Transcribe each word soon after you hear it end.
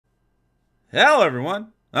Hello,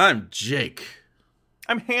 everyone. I'm Jake,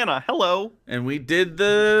 I'm Hannah. Hello. and we did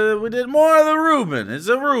more of the Rubin. It's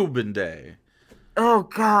a Rubin day. Oh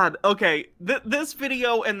God. Okay. This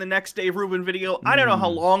video and the next Dave Rubin video, I don't know how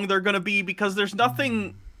long they're gonna be because there's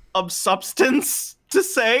nothing of substance to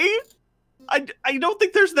say. I don't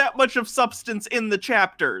think there's that much of substance in the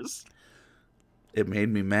chapters. It made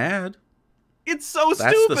me mad. It's so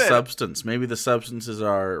That's stupid. the substance. Maybe the substance is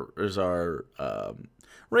our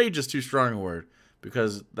rage is too strong a word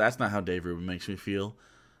because that's not how Dave Rubin makes me feel.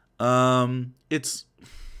 It's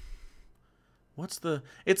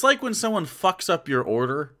like when someone fucks up your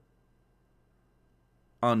order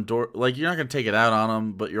on door. Like, you're not gonna take it out on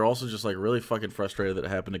them, but you're also just like really fucking frustrated that it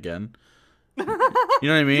happened again. You know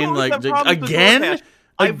what I mean? Like, again.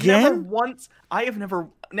 I have never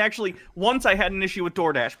actually once I had an issue with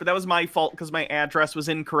DoorDash, but that was my fault because my address was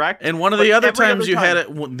incorrect. And one of the other times you had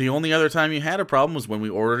it, the only other time you had a problem was when we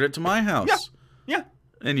ordered it to my house. Yeah.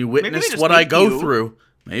 And you witnessed what I go through.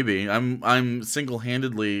 Maybe I'm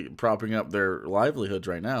single-handedly propping up their livelihoods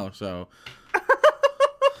right now. So,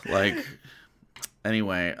 like,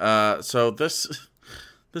 anyway, so this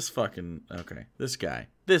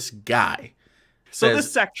guy. So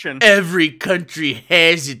this section, every country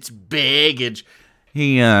has its baggage.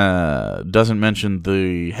 He doesn't mention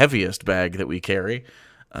the heaviest bag that we carry.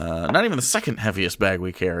 Not even the second heaviest bag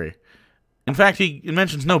we carry. In fact, he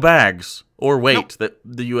mentions no bags or weight that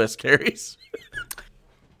the U.S. carries.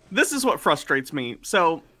 This is what frustrates me.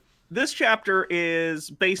 So this chapter is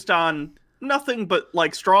based on nothing but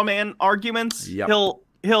like straw man arguments. Yep.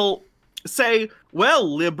 He'll say,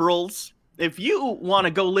 well, liberals, if you want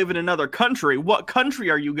to go live in another country, what country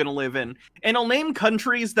are you going to live in? And he'll name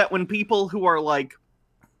countries that when people who are like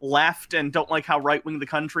left and don't like how right-wing the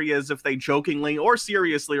country is, if they jokingly or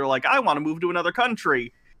seriously are like, I want to move to another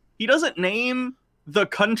country, he doesn't name the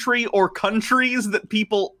country or countries that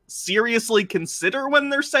people seriously consider when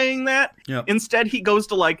they're saying that. Yep. Instead, he goes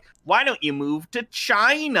to like, why don't you move to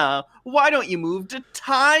China? Why don't you move to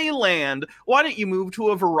Thailand? Why don't you move to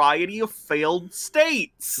a variety of failed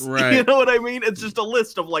states? Right. You know what I mean? It's just a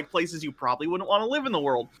list of like places you probably wouldn't want to live in the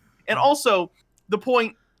world. And also, the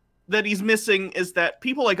point that he's missing is that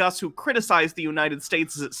people like us who criticize the United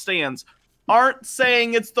States as it stands aren't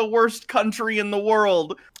saying it's the worst country in the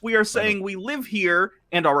world. We are saying we live here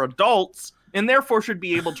and are adults and therefore should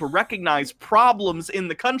be able to recognize problems in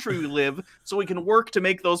the country we live so we can work to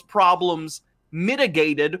make those problems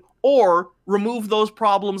mitigated or remove those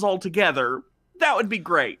problems altogether. That would be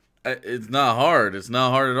great. It's not hard. It's not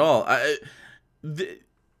hard at all.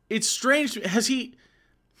 It's strange. It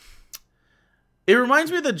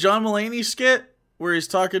reminds me of the John Mulaney skit where he's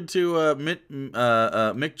talking to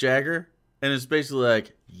Mick Jagger. And it's basically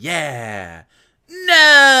like, yeah,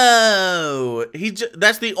 no. Those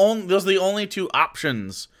are the only two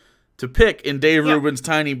options to pick in Dave Rubin's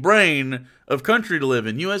tiny brain of country to live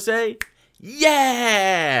in. USA,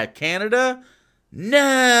 yeah. Canada,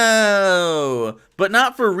 no. But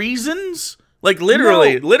not for reasons. Like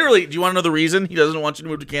literally. Do you want to know the reason he doesn't want you to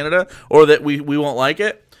move to Canada or that we won't like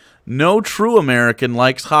it? No true American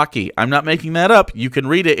likes hockey. I'm not making that up. You can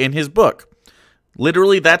read it in his book.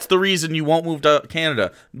 Literally, that's the reason you won't move to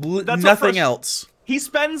Canada. Nothing else. He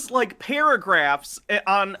spends like paragraphs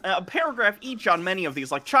on a paragraph each on many of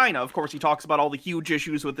these. Like China, of course, he talks about all the huge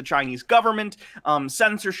issues with the Chinese government,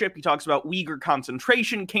 censorship. He talks about Uyghur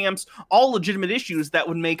concentration camps, all legitimate issues that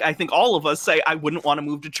would make, I think, all of us say, I wouldn't want to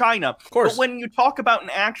move to China. Of course. But when you talk about an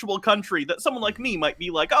actual country that someone like me might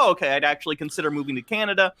be like, oh, okay, I'd actually consider moving to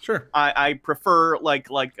Canada. Sure. I prefer like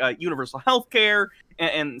universal health care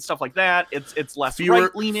and stuff like that. It's less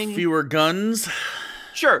right-leaning. Fewer guns.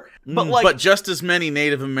 Sure, but just as many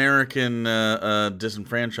Native American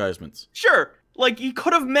disenfranchisements. Sure, like he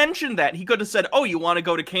could have mentioned that. He could have said, "Oh, you want to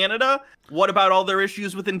go to Canada? What about all their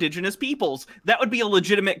issues with Indigenous peoples?" That would be a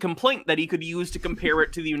legitimate complaint that he could use to compare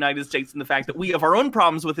it to the United States and the fact that we have our own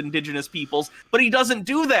problems with Indigenous peoples. But he doesn't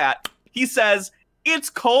do that. He says it's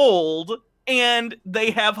cold and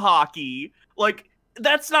they have hockey. Like,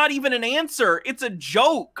 that's not even an answer. It's a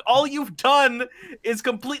joke. All you've done is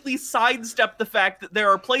completely sidestep the fact that there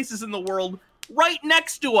are places in the world right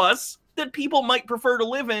next to us that people might prefer to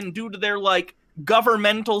live in due to their, like,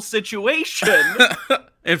 governmental situation.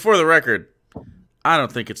 And for the record, I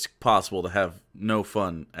don't think it's possible to have no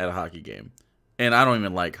fun at a hockey game. And I don't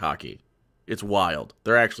even like hockey. It's wild.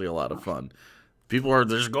 They're actually a lot of fun. They're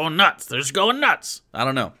just going nuts. They're just going nuts. I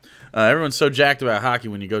don't know. Everyone's so jacked about hockey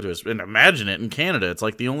when you go to it. And imagine it in Canada. It's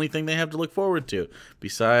like the only thing they have to look forward to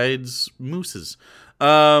besides mooses.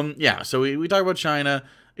 Yeah, so we talk about China.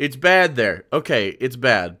 It's bad there. Okay, it's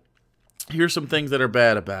bad. Here's some things that are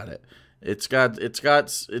bad about it. It's got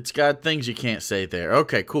things you can't say there.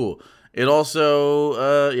 Okay, cool. It also,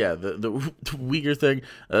 the Uyghur thing.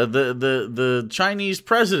 The Chinese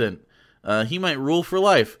president, he might rule for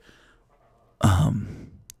life.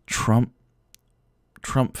 Trump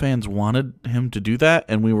fans wanted him to do that,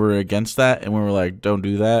 and we were against that, and we were like, don't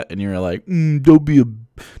do that, and you were like, don't be a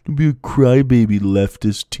crybaby,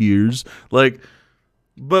 leftist tears, like.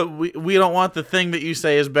 But we don't want the thing that you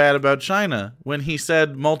say is bad about China. When he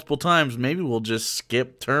said multiple times, maybe we'll just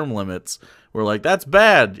skip term limits. We're like, that's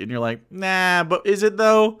bad. And you're like, nah, but is it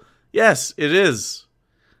though? Yes, it is.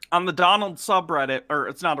 On the Donald subreddit, or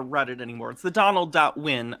it's not a Reddit anymore, it's the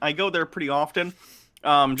Donald.win. I go there pretty often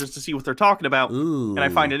just to see what they're talking about. Ooh, and I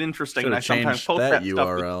find it interesting. And I sometimes post that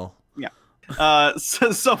URL. Stuff. Yeah.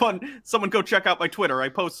 So someone go check out my Twitter. I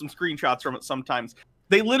post some screenshots from it sometimes.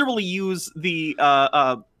 They literally use the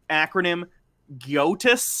acronym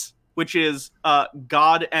GOTUS, which is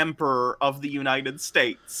God Emperor of the United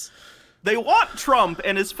States. They want Trump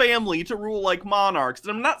and his family to rule like monarchs.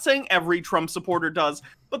 And I'm not saying every Trump supporter does,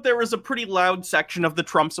 but there is a pretty loud section of the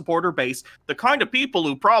Trump supporter base, the kind of people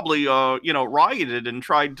who probably, rioted and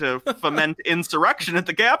tried to foment insurrection at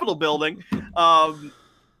the Capitol building,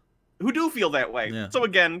 who do feel that way. Yeah. So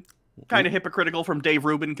again, kind of hypocritical from Dave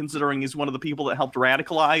Rubin, considering he's one of the people that helped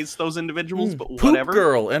radicalize those individuals, but whatever. Poop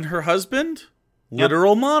Girl and her husband,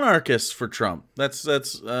 literal monarchists for Trump. That's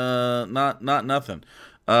not nothing.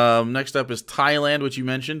 Next up is Thailand, which you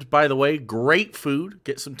mentioned. By the way, great food.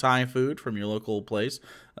 Get some Thai food from your local place.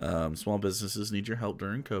 Small businesses need your help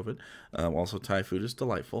during COVID. Also, Thai food is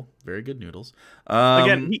delightful. Very good noodles.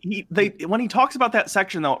 Again, when he talks about that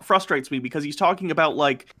section, though, it frustrates me because he's talking about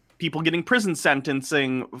like people getting prison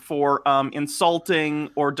sentencing for insulting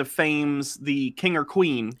or defames the king or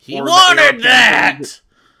queen. He wanted that!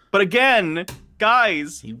 But again,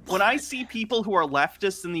 guys, when I see people who are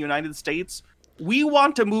leftists in the United States, we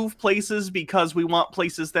want to move places because we want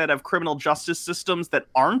places that have criminal justice systems that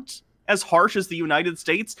aren't as harsh as the United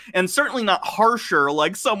States, and certainly not harsher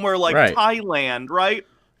like somewhere like Thailand, right?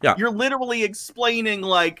 Yeah. You're literally explaining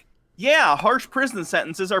like, yeah, harsh prison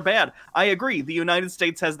sentences are bad. I agree. The United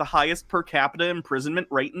States has the highest per capita imprisonment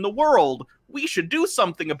rate in the world. We should do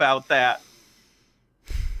something about that.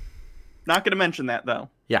 Not going to mention that, though.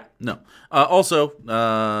 Yeah, no. Also,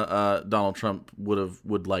 Donald Trump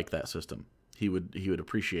would like that system. He would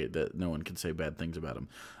appreciate that no one can say bad things about him.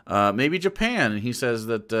 Maybe Japan. He says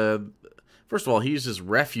that, first of all, he uses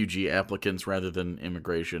refugee applicants rather than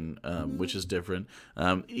immigration, which is different.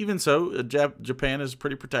 Even so, Japan is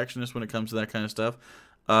pretty protectionist when it comes to that kind of stuff.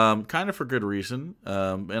 Kind of for good reason,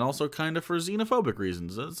 and also kind of for xenophobic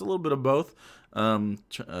reasons. It's a little bit of both.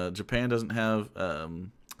 Japan doesn't have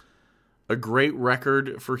a great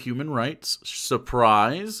record for human rights.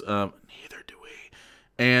 Surprise. Neither do we.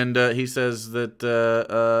 And he says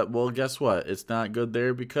that, well, guess what? It's not good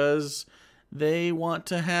there because they want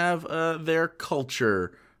to have their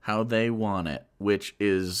culture how they want it, which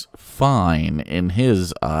is fine in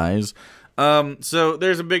his eyes. So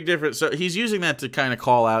there's a big difference. So he's using that to kind of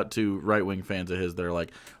call out to right-wing fans of his that are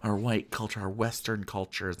like, our white culture, our Western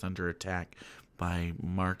culture is under attack by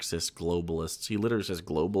Marxist globalists. He literally says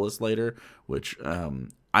globalist later, which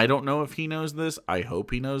I don't know if he knows this. I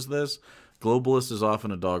hope he knows this. Globalist is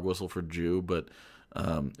often a dog whistle for Jew, but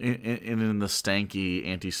in the stanky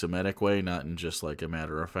anti-Semitic way, not in just like a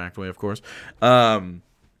matter-of-fact way, of course.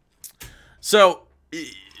 So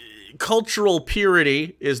cultural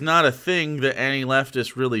purity is not a thing that any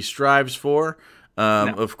leftist really strives for,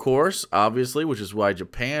 no. Of course, obviously, which is why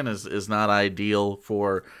Japan is not ideal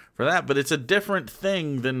for that. But it's a different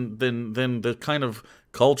thing than the kind of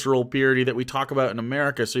cultural purity that we talk about in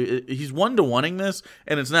America. So he's one-to-oneing this,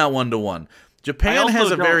 and it's not one-to-one. Japan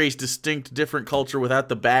has a very distinct, different culture without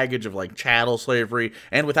the baggage of like chattel slavery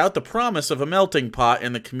and without the promise of a melting pot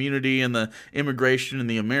in the community and the immigration and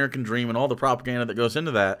the American dream and all the propaganda that goes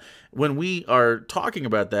into that. When we are talking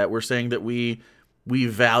about that, we're saying that we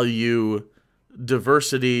value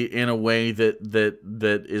diversity in a way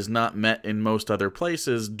that is not met in most other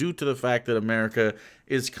places due to the fact that America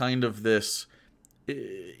is kind of this,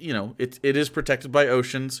 it is protected by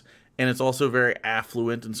oceans. And it's also very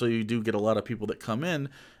affluent, and so you do get a lot of people that come in.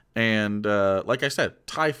 And like I said,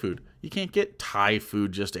 Thai food. You can't get Thai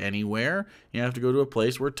food just anywhere. You have to go to a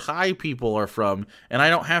place where Thai people are from. And I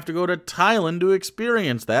don't have to go to Thailand to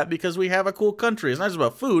experience that because we have a cool country. It's not just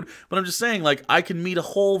about food, but I'm just saying, like, I can meet a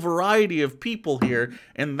whole variety of people here,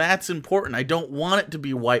 and that's important. I don't want it to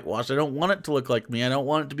be whitewashed. I don't want it to look like me. I don't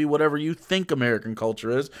want it to be whatever you think American culture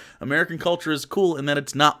is. American culture is cool in that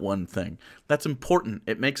it's not one thing. That's important.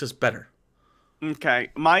 It makes us better. Okay,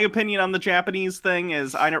 my opinion on the Japanese thing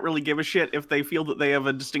is I don't really give a shit if they feel that they have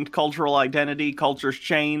a distinct cultural identity. Cultures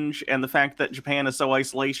change, and the fact that Japan is so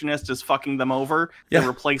isolationist is fucking them over. Yeah, the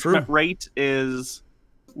replacement true. rate is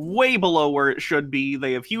way below where it should be.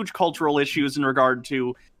 They have huge cultural issues in regard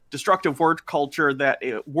to destructive work culture that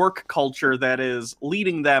is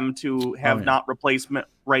leading them to have not replacement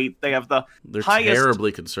rate. They have the They're highest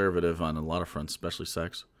terribly conservative on a lot of fronts, especially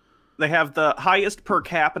sex. They have the highest per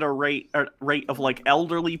capita rate of like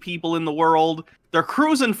elderly people in the world. They're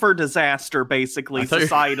cruising for disaster, basically,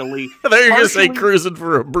 societally. I thought you were going to say cruising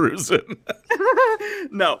for a bruising.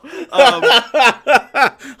 No.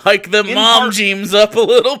 Hike the mom jeans up a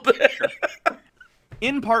little bit.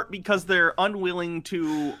 In part because they're unwilling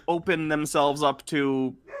to open themselves up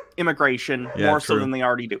to immigration more so than they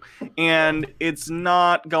already do. And it's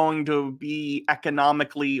not going to be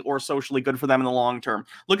economically or socially good for them in the long term.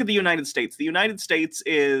 Look at the United States. The United States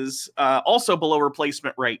is also below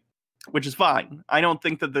replacement rate, which is fine. I don't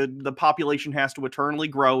think that the population has to eternally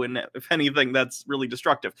grow, and if anything, that's really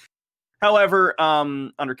destructive. However,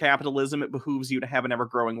 under capitalism, it behooves you to have an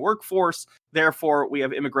ever-growing workforce. Therefore, we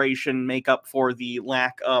have immigration make up for the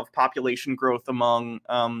lack of population growth among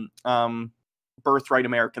birthright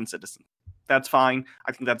American citizens. That's fine.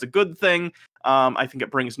 I think that's a good thing. I think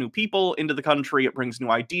it brings new people into the country. It brings new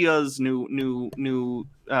ideas, new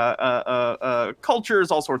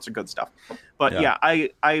cultures, all sorts of good stuff. But yeah,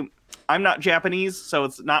 I'm not Japanese, so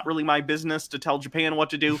it's not really my business to tell Japan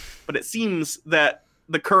what to do. But it seems that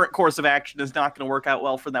the current course of action is not going to work out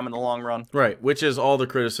well for them in the long run. Right, which is all the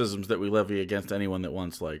criticisms that we levy against anyone that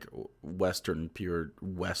wants like Western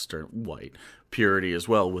white purity as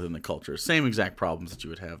well within the culture. Same exact problems that you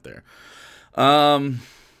would have there.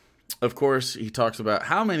 Of course, he talks about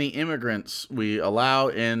how many immigrants we allow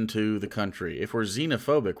into the country. If we're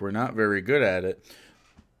xenophobic, we're not very good at it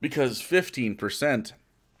because 15%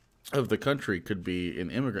 of the country could be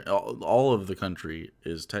an immigrant. All of the country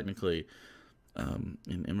is technically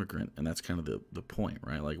an immigrant, and that's kind of the point,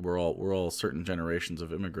 right? Like we're all certain generations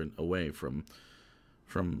of immigrant away from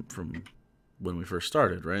when we first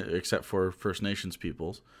started, right? Except for First Nations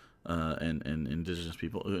peoples and indigenous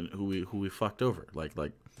people who we fucked over. Like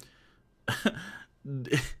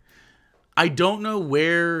I don't know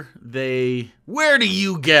where do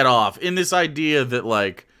you get off in this idea that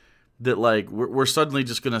we're suddenly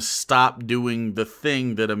just gonna stop doing the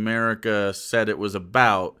thing that America said it was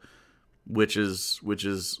about, which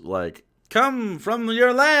is like, come from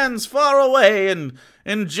your lands far away and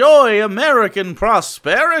enjoy American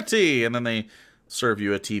prosperity, and then they serve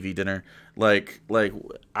you a TV dinner. Like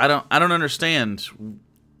I don't understand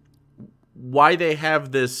why they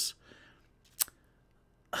have this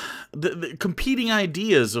the competing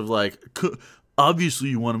ideas of like, obviously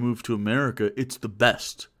you want to move to America, it's the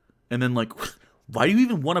best, and then like, why do you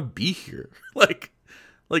even want to be here? Like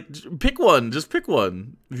pick one, just pick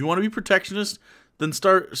one. If you want to be protectionist, then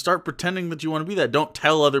start pretending that you want to be that. Don't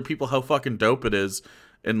tell other people how fucking dope it is.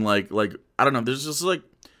 And like I don't know, there's just like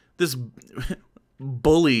this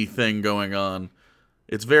bully thing going on.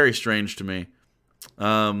 It's very strange to me.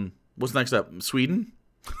 What's next up? Sweden?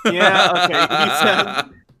 Yeah, okay. He said,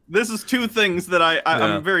 this is two things that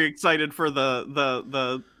I'm very excited for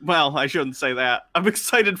the well, I shouldn't say that. I'm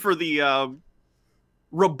excited for the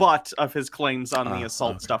rebut of his claims on the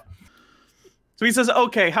assault stuff. So he says,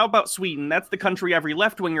 okay, how about Sweden? That's the country every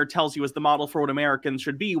left-winger tells you is the model for what Americans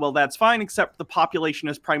should be. Well, that's fine, except the population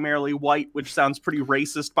is primarily white, which sounds pretty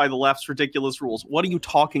racist by the left's ridiculous rules. What are you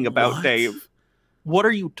talking about, Dave? What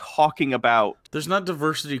are you talking about? There's not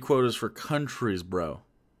diversity quotas for countries, bro.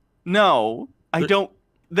 No, I don't.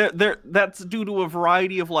 That's due to a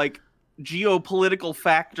variety of, like, geopolitical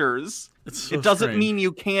factors. So it doesn't strange. mean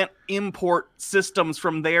you can't import systems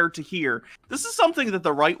from there to here. This is something that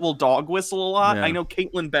the right will dog whistle a lot. Yeah. I know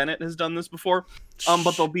Caitlin Bennett has done this before,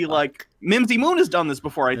 but they'll be like, Mimsy Moon has done this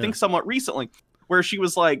before, I think somewhat recently, where she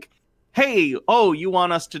was like, hey, you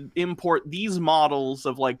want us to import these models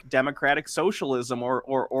of like democratic socialism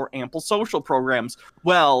or ample social programs.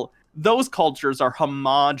 Well, those cultures are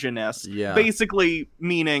homogenous. Yeah. Basically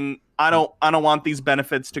meaning I don't want these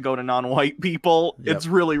benefits to go to non-white people. Yep. It's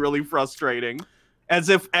really, really frustrating. As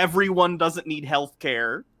if everyone doesn't need health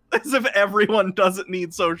care. As if everyone doesn't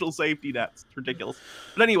need social safety nets. It's ridiculous.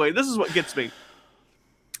 But anyway, this is what gets me.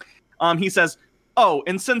 He says,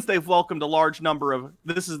 and since they've welcomed a large number of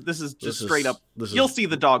this is straight up. You'll see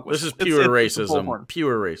the dog whistle. This is pure racism.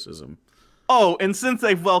 Pure racism. And since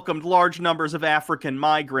they've welcomed large numbers of African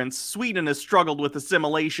migrants, Sweden has struggled with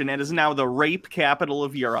assimilation and is now the rape capital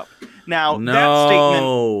of Europe. Now, that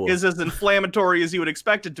statement is as inflammatory as you would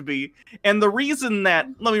expect it to be. And the reason that,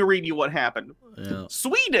 let me read you what happened. Yeah.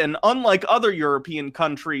 Sweden, unlike other European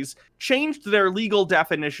countries, changed their legal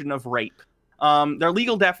definition of rape. Their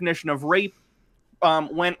legal definition of rape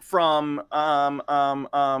went from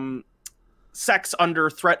sex under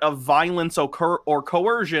threat of violence or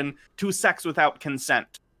coercion to sex without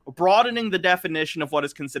consent, broadening the definition of what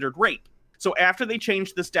is considered rape. So after they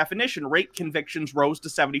changed this definition, rape convictions rose to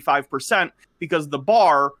 75% because the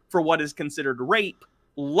bar for what is considered rape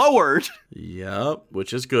lowered. Yep,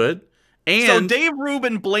 which is good. And so Dave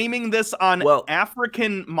Rubin blaming this on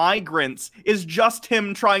African migrants is just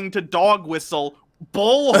him trying to dog whistle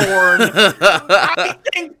bullhorn. I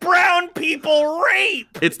think brown people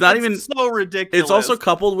rape. It's not even so ridiculous. It's also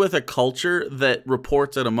coupled with a culture that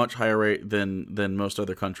reports at a much higher rate than most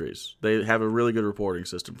other countries. They have a really good reporting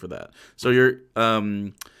system for that. So you're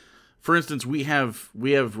for instance, we have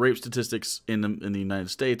rape statistics in the United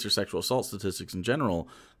States, or sexual assault statistics in general,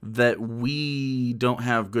 that we don't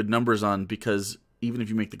have good numbers on, because even if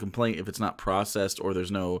you make the complaint, if it's not processed or there's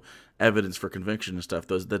no evidence for conviction and stuff,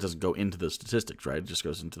 that doesn't go into the statistics, right? It just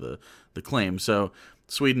goes into the claim. So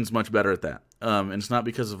Sweden's much better at that. And it's not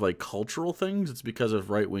because of like cultural things, it's because of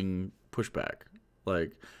right-wing pushback,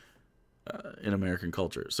 like in American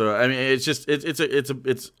culture. So I mean, it's just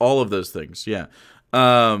it's all of those things. Yeah.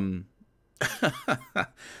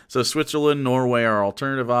 So Switzerland, Norway are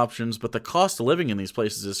alternative options, but the cost of living in these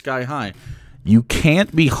places is sky high. You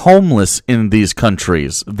can't be homeless in these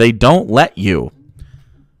countries. They don't let you.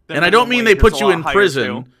 And I don't mean they put you in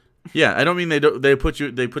prison. Yeah, I don't mean they put you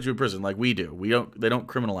in prison like we do. They don't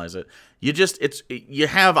criminalize it. You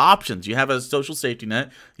have options. You have a social safety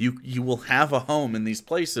net. You will have a home in these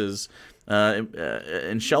places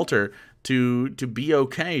and shelter to be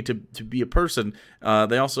okay, to be a person.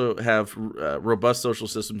 They also have robust social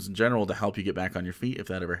systems in general to help you get back on your feet if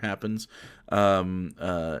that ever happens. I mean,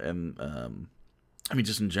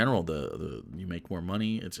 just in general, you make more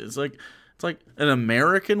money. It's like an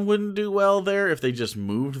American wouldn't do well there if they just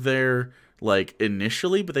moved there like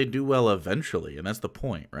initially, but they do well eventually, and that's the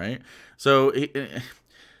point, right? So,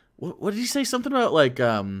 what did he say? Something about like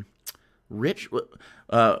rich.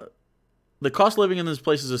 The cost of living in these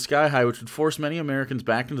places is sky high, which would force many Americans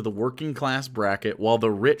back into the working class bracket while the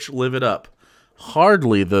rich live it up.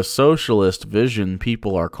 Hardly the socialist vision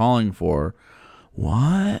people are calling for.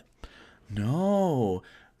 What? No.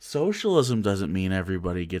 Socialism doesn't mean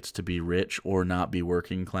everybody gets to be rich or not be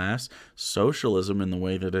working class. Socialism, in the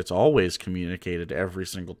way that it's always communicated every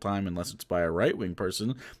single time, unless it's by a right-wing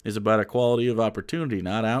person, is about equality of opportunity,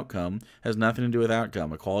 not outcome. Has nothing to do with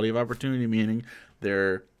outcome. Equality of opportunity meaning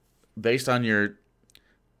they're based on your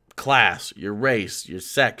class, your race, your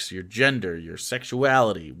sex, your gender, your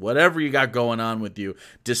sexuality, whatever you got going on with you,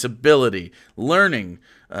 disability, learning,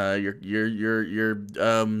 your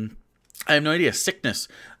I have no idea, sickness.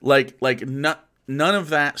 None of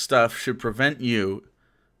that stuff should prevent you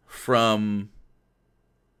from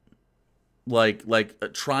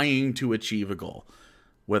trying to achieve a goal.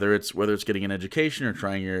 Whether it's getting an education or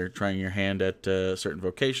trying your hand at certain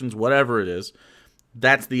vocations, whatever it is.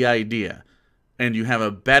 That's the idea. And you have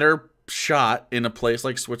a better shot in a place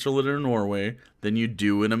like Switzerland or Norway than you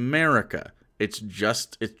do in America. It's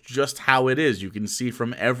just how it is. You can see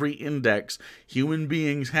from every index human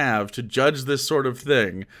beings have to judge this sort of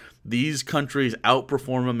thing, these countries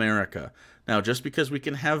outperform America. Now, just because we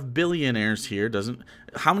can have billionaires here doesn't...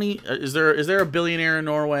 How many... Is there a billionaire in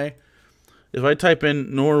Norway? If I type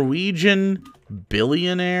in Norwegian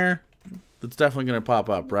billionaire, that's definitely going to pop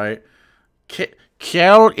up, right?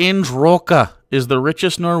 Kjell Indroka is the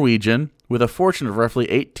richest Norwegian with a fortune of roughly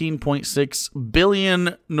 18.6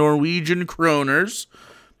 billion Norwegian kroners.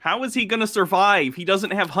 How is he going to survive? He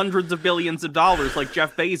doesn't have hundreds of billions of dollars like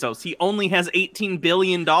Jeff Bezos. He only has $18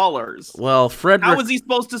 billion. Well, Frederick... How is he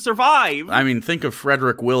supposed to survive? I mean, think of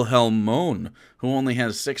Frederick Wilhelm Mohn, who only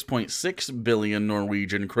has 6.6 billion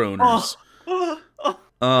Norwegian kroners.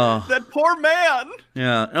 That poor man.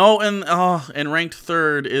 Yeah. And ranked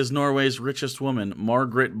third is Norway's richest woman,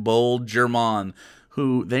 Margaret Bold German,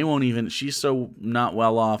 who they won't even... She's so not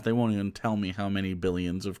well off, they won't even tell me how many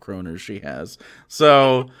billions of kroners she has.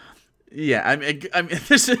 So, yeah, I mean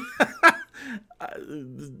this is...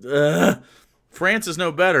 France is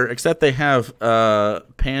no better, except they have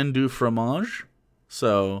pain du fromage.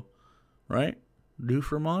 So, right? Du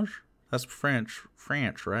fromage? That's French,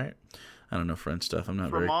 right? I don't know French stuff. I'm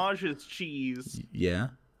not fromage is cheese. Yeah.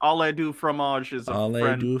 Omelette du fromage is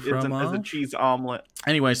a cheese omelet.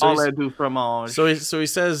 Anyway, so omelette du fromage. So he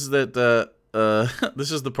says that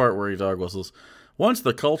this is the part where he dog whistles. Once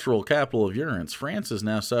the cultural capital of Europe, France is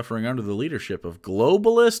now suffering under the leadership of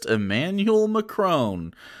globalist Emmanuel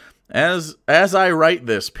Macron. As I write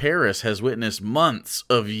this, Paris has witnessed months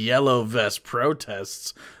of yellow vest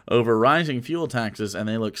protests over rising fuel taxes, and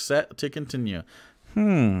they look set to continue.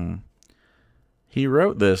 He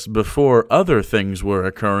wrote this before other things were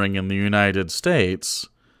occurring in the United States.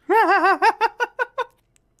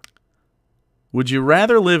 Would you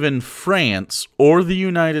rather live in France or the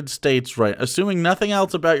United States, right? Assuming nothing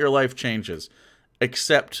else about your life changes,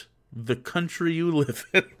 except the country you live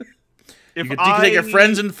in. You could take your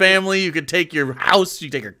friends and family. You could take your house. You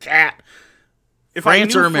could take your cat. If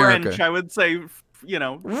France I knew or America. French, I would say,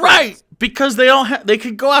 right, because they don't. They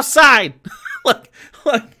could go outside. like.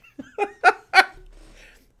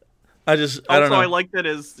 I don't know. I like that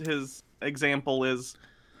his example is,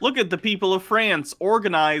 look at the people of France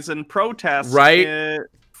organize and protest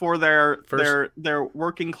for their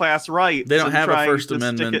working class rights. They don't have a First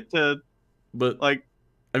Amendment, but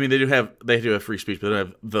I mean, they do have free speech, but they don't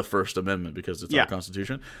have the First Amendment because it's our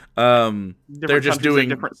Constitution. They're just doing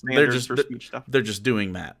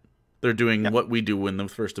that. They're doing what we do when the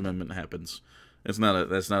First Amendment happens. That's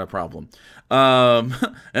not a problem.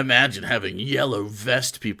 Imagine having yellow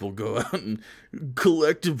vest people go out and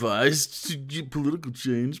collectivize to get political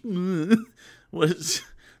change. This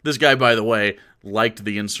guy, by the way, liked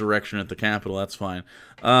the insurrection at the Capitol. That's fine.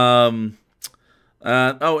 And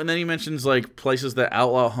then he mentions like places that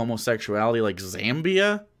outlaw homosexuality, like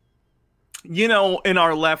Zambia. In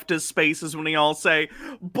our leftist spaces when we all say,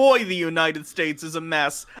 boy, the United States is a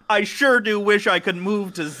mess. I sure do wish I could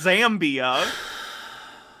move to Zambia.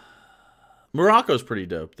 Morocco's pretty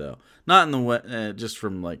dope, though. Not in the just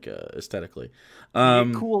from, like, aesthetically.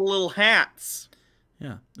 Cool little hats.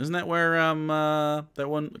 Yeah. Isn't that where that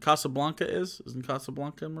one Casablanca is? Isn't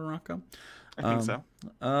Casablanca in Morocco? I think so.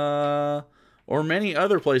 Or many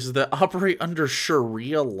other places that operate under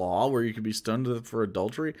Sharia law where you can be stoned for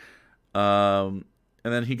adultery. And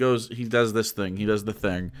then he does this thing. He does the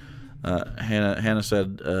thing. Hannah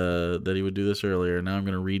said that he would do this earlier. Now I'm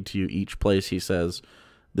going to read to you each place he says.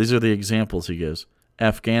 These are the examples he gives.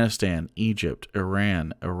 Afghanistan, Egypt,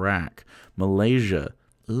 Iran, Iraq, Malaysia.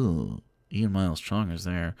 Ooh, Ian Miles Chong is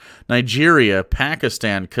there. Nigeria,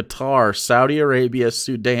 Pakistan, Qatar, Saudi Arabia,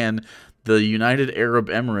 Sudan, the United Arab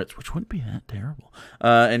Emirates, which wouldn't be that terrible,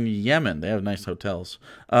 and Yemen. They have nice hotels.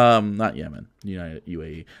 Not Yemen,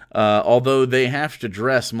 UAE. Although they have to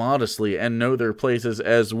dress modestly and know their places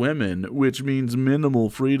as women, which means minimal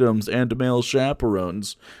freedoms and male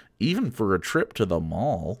chaperones, even for a trip to the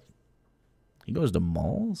mall. He goes to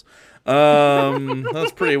malls.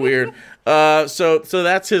 That's pretty weird. So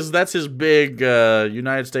that's his big.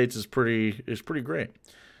 United States is pretty great.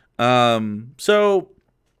 So.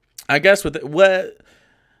 I guess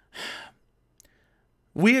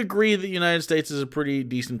we agree that the United States is a pretty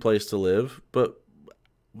decent place to live, but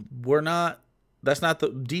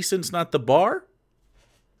decent's not the bar?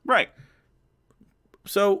 Right.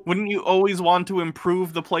 So wouldn't you always want to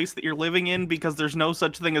improve the place that you're living in because there's no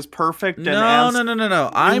such thing as perfect? No.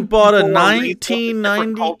 I bought a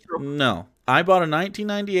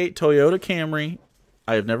 1998 Toyota Camry.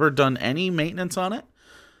 I have never done any maintenance on it.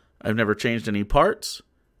 I've never changed any parts.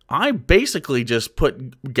 I basically just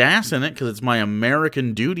put gas in it because it's my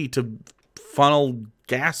American duty to funnel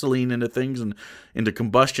gasoline into things and into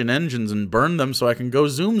combustion engines and burn them so I can go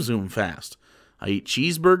zoom fast. I eat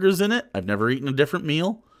cheeseburgers in it. I've never eaten a different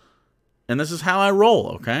meal. And this is how I roll,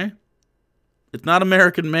 okay? It's not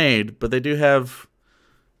American made, but they do have...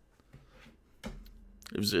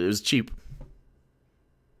 It was cheap.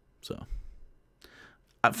 So...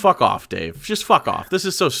 fuck off, Dave. Just fuck off. This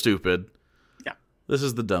is so stupid. This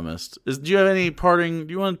is the dumbest. Do you have any parting?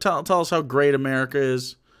 Do you want to tell us how great America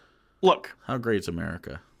is? Look. How great's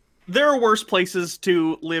America? There are worse places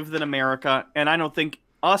to live than America, and I don't think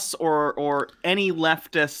us or any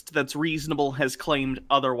leftist that's reasonable has claimed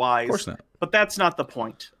otherwise. Of course not. But that's not the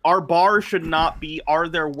point. Our bar should not be, are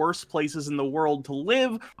there worse places in the world to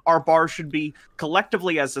live? Our bar should be,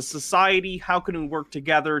 collectively as a society, how can we work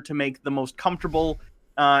together to make the most comfortable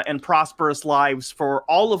and prosperous lives for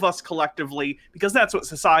all of us collectively, because that's what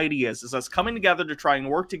society is us coming together to try and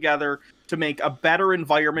work together to make a better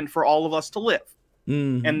environment for all of us to live.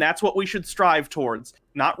 Mm-hmm. And that's what we should strive towards,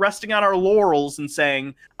 not resting on our laurels and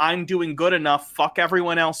saying, I'm doing good enough, fuck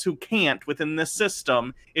everyone else who can't within this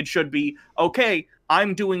system. It should be, okay,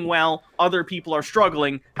 I'm doing well, other people are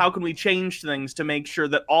struggling. How can we change things to make sure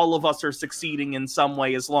that all of us are succeeding in some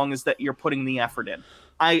way as long as that you're putting the effort in?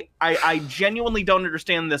 I genuinely don't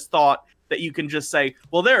understand this thought that you can just say,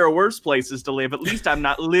 well, there are worse places to live. At least I'm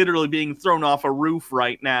not literally being thrown off a roof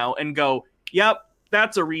right now and go, yep,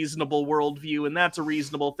 That's a reasonable worldview, and that's a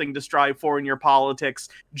reasonable thing to strive for in your politics,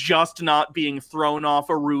 just not being thrown off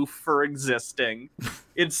a roof for existing.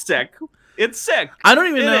 It's sick. It's sick. I don't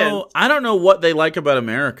even know. I don't know what they like about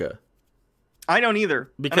America. I don't either.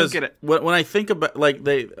 Because I don't get it. When I think about like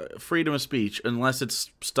freedom of speech, unless it's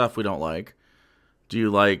stuff we don't like, do you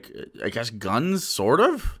like? I guess guns, sort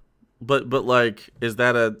of. But like, is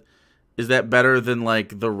that better than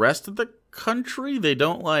like the rest of the country? They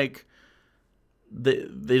don't like.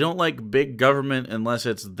 They don't like big government unless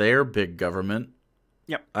it's their big government.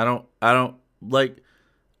 Yep. I don't like.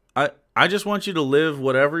 I just want you to live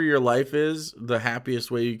whatever your life is the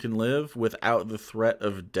happiest way you can live without the threat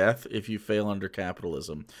of death if you fail under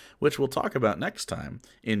capitalism, which we'll talk about next time.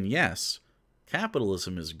 Yes,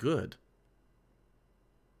 capitalism is good.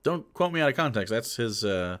 Don't quote me out of context. That's his.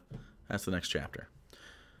 That's the next chapter.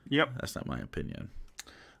 Yep. That's not my opinion.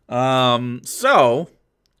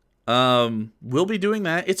 We'll be doing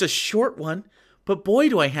that. It's a short one, but boy,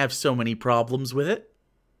 do I have so many problems with it.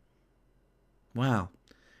 Wow.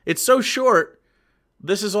 It's so short,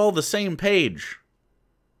 this is all the same page.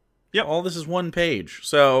 Yep. All this is one page.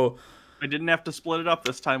 So I didn't have to split it up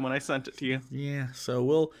this time when I sent it to you. Yeah, so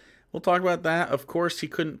we'll talk about that. Of course, he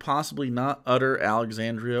couldn't possibly not utter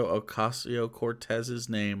Alexandria Ocasio-Cortez's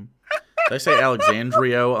name. Did I say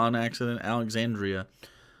Alexandria on accident? Alexandria.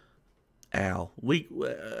 Al.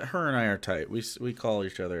 Her and I are tight. We call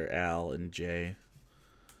each other Al and Jay.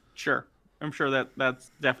 Sure. I'm sure that's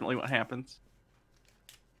definitely what happens.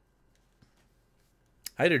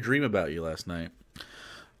 I had a dream about you last night.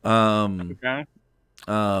 Okay.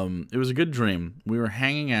 It was a good dream. We were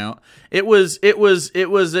hanging out. It was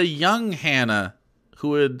a young Hannah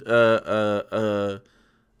who had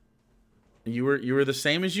you were the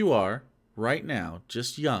same as you are right now,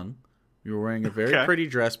 just young. You were wearing a very pretty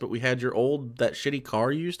dress, but we had that shitty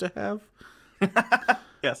car you used to have.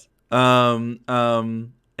 Yes. And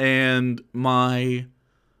we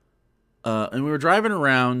were driving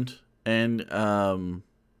around, and I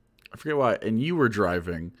forget why, and you were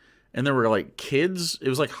driving, and there were like kids. It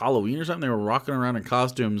was like Halloween or something. They were walking around in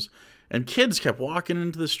costumes, and kids kept walking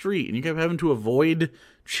into the street, and you kept having to avoid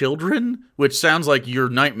children, which sounds like your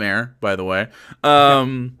nightmare, by the way.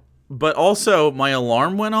 But also, my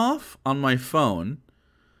alarm went off on my phone,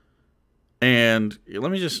 and let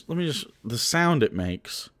me just the sound it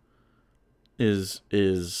makes is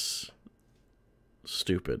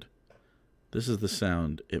stupid. This is the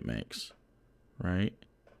sound it makes, right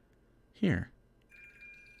here,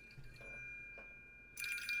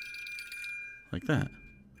 like that.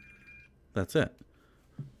 That's it.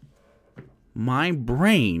 My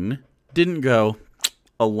brain didn't go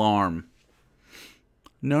alarm.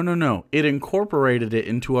 No. It incorporated it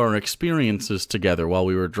into our experiences together while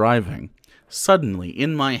we were driving. Suddenly,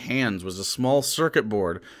 in my hands was a small circuit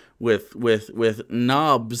board with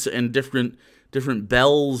knobs and different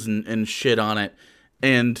bells and shit on it.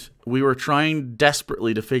 And we were trying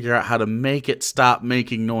desperately to figure out how to make it stop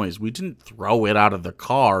making noise. We didn't throw it out of the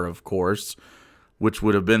car, of course, which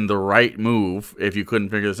would have been the right move if you couldn't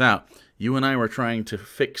figure this out. You and I were trying to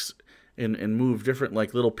fix and move different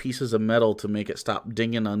like little pieces of metal to make it stop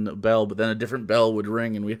dinging on the bell, but then a different bell would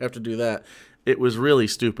ring and we'd have to do that. It was really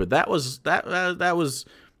stupid. That was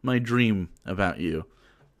my dream about you.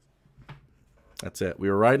 That's it.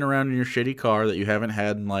 We were riding around in your shitty car that you haven't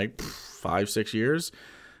had in like 5-6 years,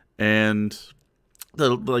 and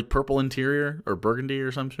the like purple interior or burgundy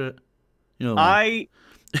or some shit. You know, I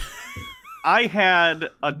had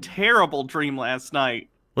a terrible dream last night.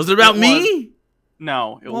 Was it about me?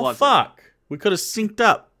 No, it wasn't. Fuck. We could have synced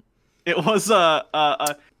up. It was a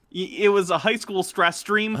high school stress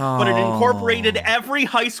dream, but it incorporated every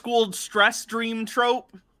high school stress dream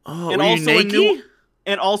trope. Oh,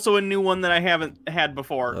 and also a new one that I haven't had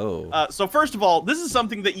before. Oh. So first of all, this is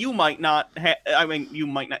something that you might not have. I mean, you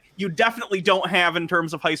might not. You definitely don't have in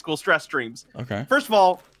terms of high school stress dreams. Okay. First of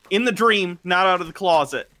all, in the dream, not out of the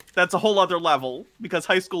closet. That's a whole other level, because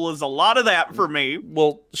high school is a lot of that for me.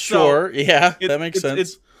 Well, sure. So yeah, that makes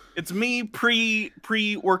sense. It's me pre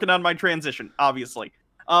working on my transition, obviously.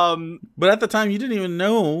 But at the time, you didn't even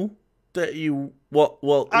know that you.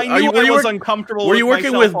 Well, I knew I was uncomfortable. Were you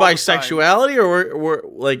working with bisexuality, or were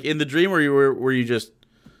like in the dream, or were you just?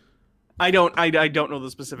 I don't know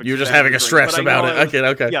the specifics. You're just having a stress about it.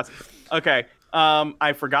 Okay. Yes. Okay.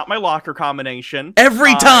 I forgot my locker combination.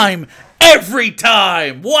 Every time.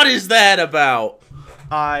 What is that about?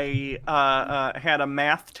 I had a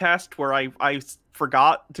math test where I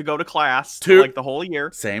forgot to go to class like the whole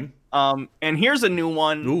year. Same. And here's a new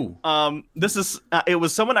one. Ooh. This is it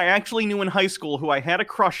was someone I actually knew in high school who I had a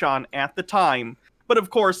crush on at the time, But of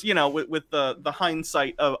course, you know, with the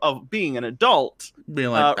hindsight of being an adult,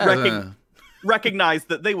 Being like, recognize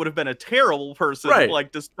that they would have been a terrible person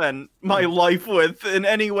like to spend my life with in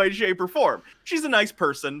any way, shape, or form. She's a nice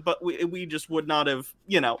person, but we just would not have,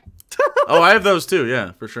 you know. Oh, I have those too.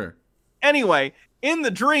 Yeah, for sure. Anyway, in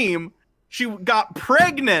the dream, she got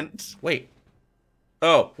pregnant. Wait.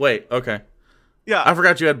 Oh, wait. Okay. Yeah. I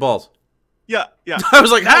forgot you had balls. Yeah. I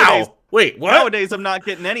was like, how? Wait, what? Nowadays, I'm not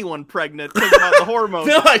getting anyone pregnant because about the hormones.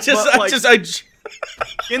 No, I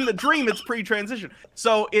in the dream, it's pre-transition.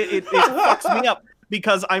 So it fucks me up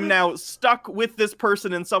because I'm now stuck with this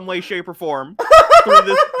person in some way, shape, or form through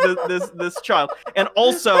this child. And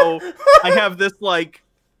also, I have this, like,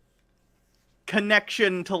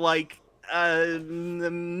 connection to, like, I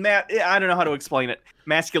don't know how to explain it.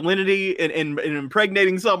 Masculinity and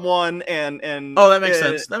impregnating someone and oh, that makes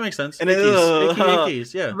sense. That makes sense. And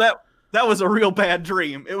ickies, yeah. That was a real bad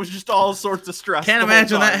dream. It was just all sorts of stress. Can't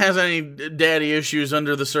imagine that has any daddy issues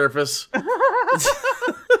under the surface.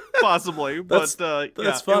 Possibly, but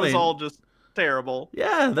that's funny. It was all just terrible.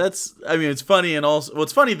 Yeah, I mean, it's funny, and also, well,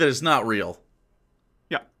 it's funny that it's not real.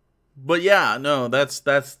 Yeah. But yeah, no, that's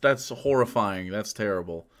horrifying. That's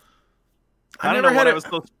terrible. I don't know what I was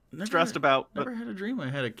so stressed about. Never had a dream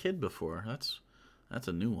I had a kid before. That's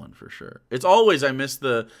a new one for sure. It's always I miss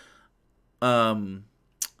the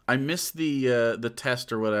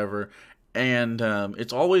test or whatever, and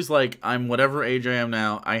it's always like I'm whatever age I am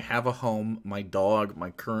now. I have a home, my dog,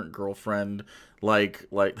 my current girlfriend. Like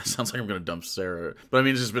that sounds like I'm gonna dump Sarah, but I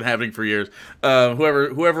mean it's just been happening for years.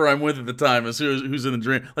 Whoever I'm with at the time is who's in the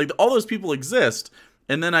dream. Like all those people exist,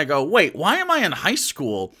 and then I go, wait, why am I in high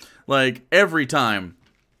school? Like every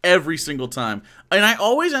single time, and I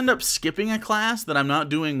always end up skipping a class that I'm not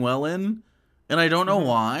doing well in, and I don't know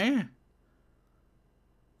why.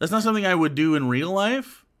 That's not something I would do in real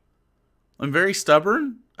life. I'm very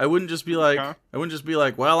stubborn. I wouldn't just be like,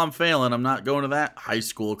 well, I'm failing. I'm not going to that high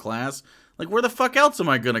school class. Like, where the fuck else am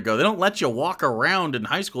I going to go? They don't let you walk around in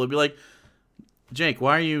high school. It'd be like, Jake,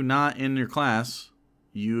 why are you not in your class?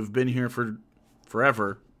 You've been here for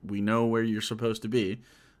forever. We know where you're supposed to be.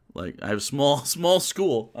 Like, I have a small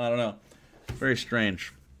school. I don't know. Very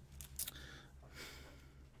strange.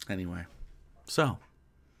 Anyway, so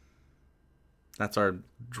that's our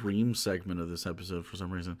dream segment of this episode for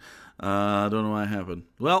some reason. I don't know why it happened.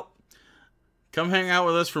 Well, come hang out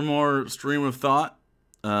with us for more stream of thought.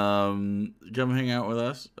 Come hang out with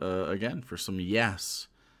us again for some yes.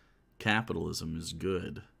 Capitalism is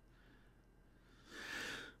good.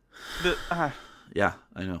 Yeah,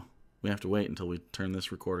 I know. We have to wait until we turn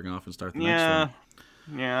this recording off and start the next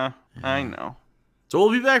one. Yeah, I know. So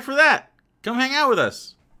we'll be back for that. Come hang out with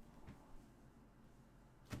us.